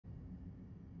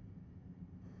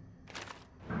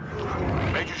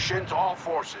Shin to all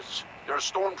forces. There are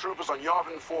stormtroopers on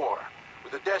Yavin 4.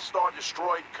 With the Death Star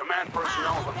destroyed, command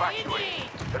personnel have evacuated,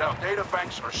 but our data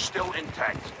banks are still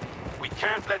intact. We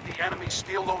can't let the enemy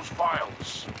steal those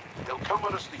files. They'll come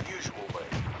at us the usual way.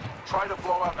 Try to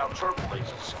blow out our turbo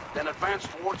lasers, then advance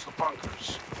towards the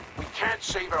bunkers. We can't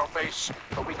save our base,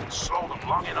 but we can slow them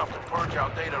long enough to purge our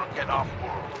data and get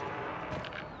off-world.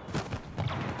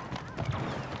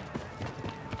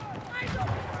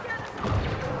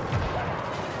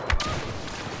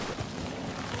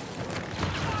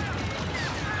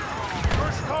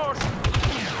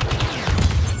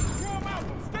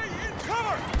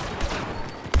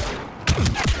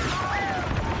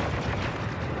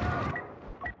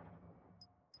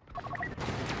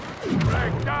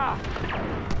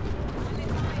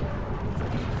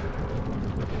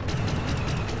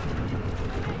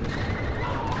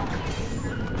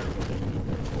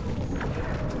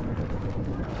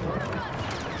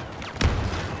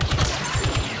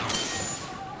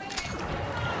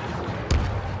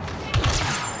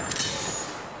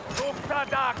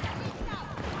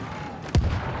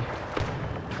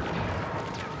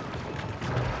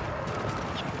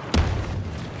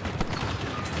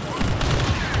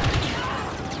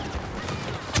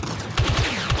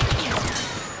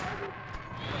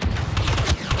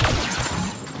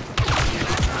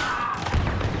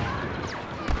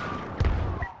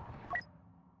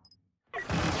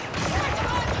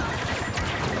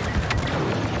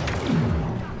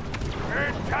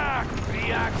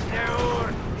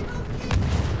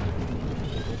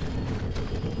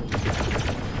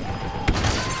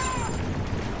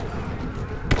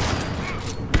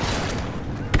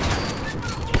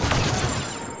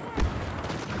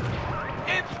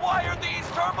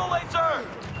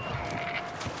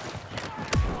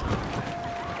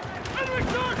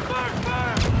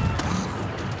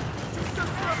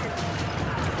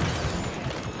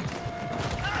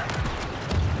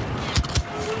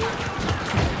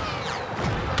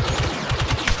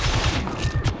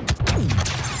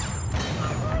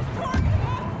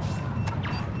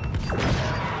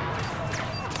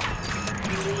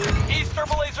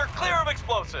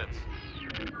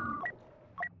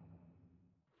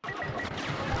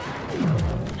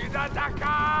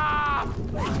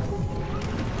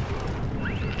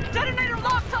 Detonator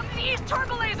locked on the east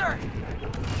turbo laser!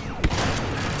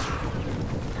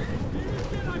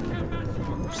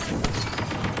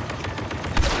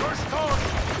 First torch!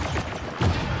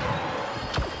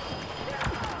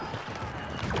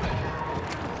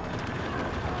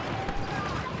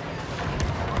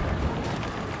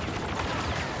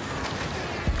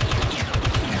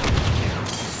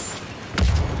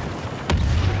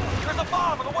 There's a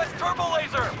bomb on the west turbo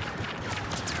laser!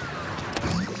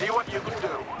 See what you can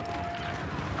do.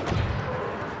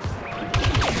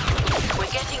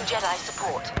 We're getting Jedi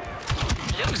support.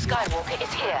 Luke Skywalker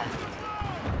is here.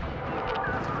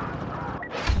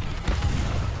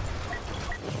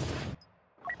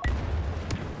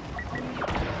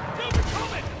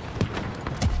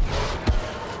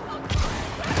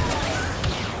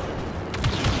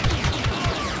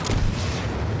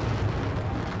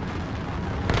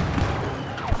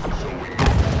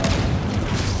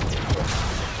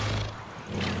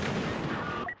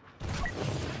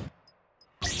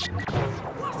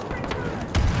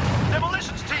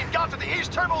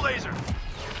 Turbo laser!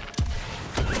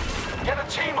 Get a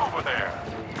team over there!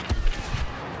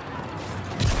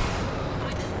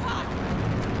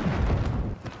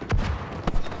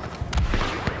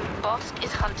 Bosk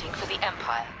is hunting for the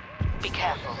Empire. Be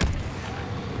careful.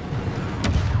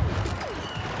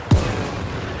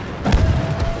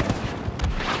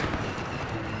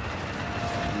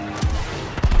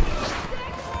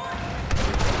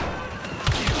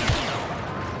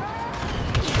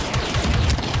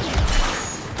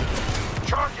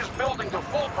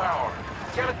 Full power.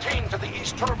 Get a team to the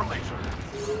east turbo laser.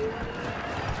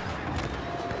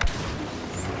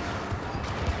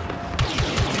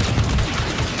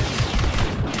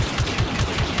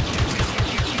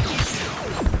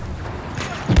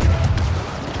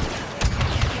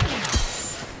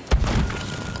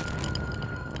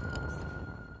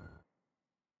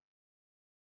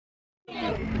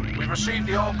 We've received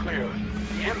the all clear.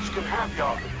 The Imps can have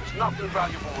Yavin. There's nothing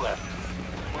valuable left.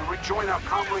 We'll rejoin our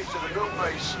comrades to the new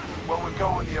base where we're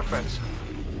going the offensive.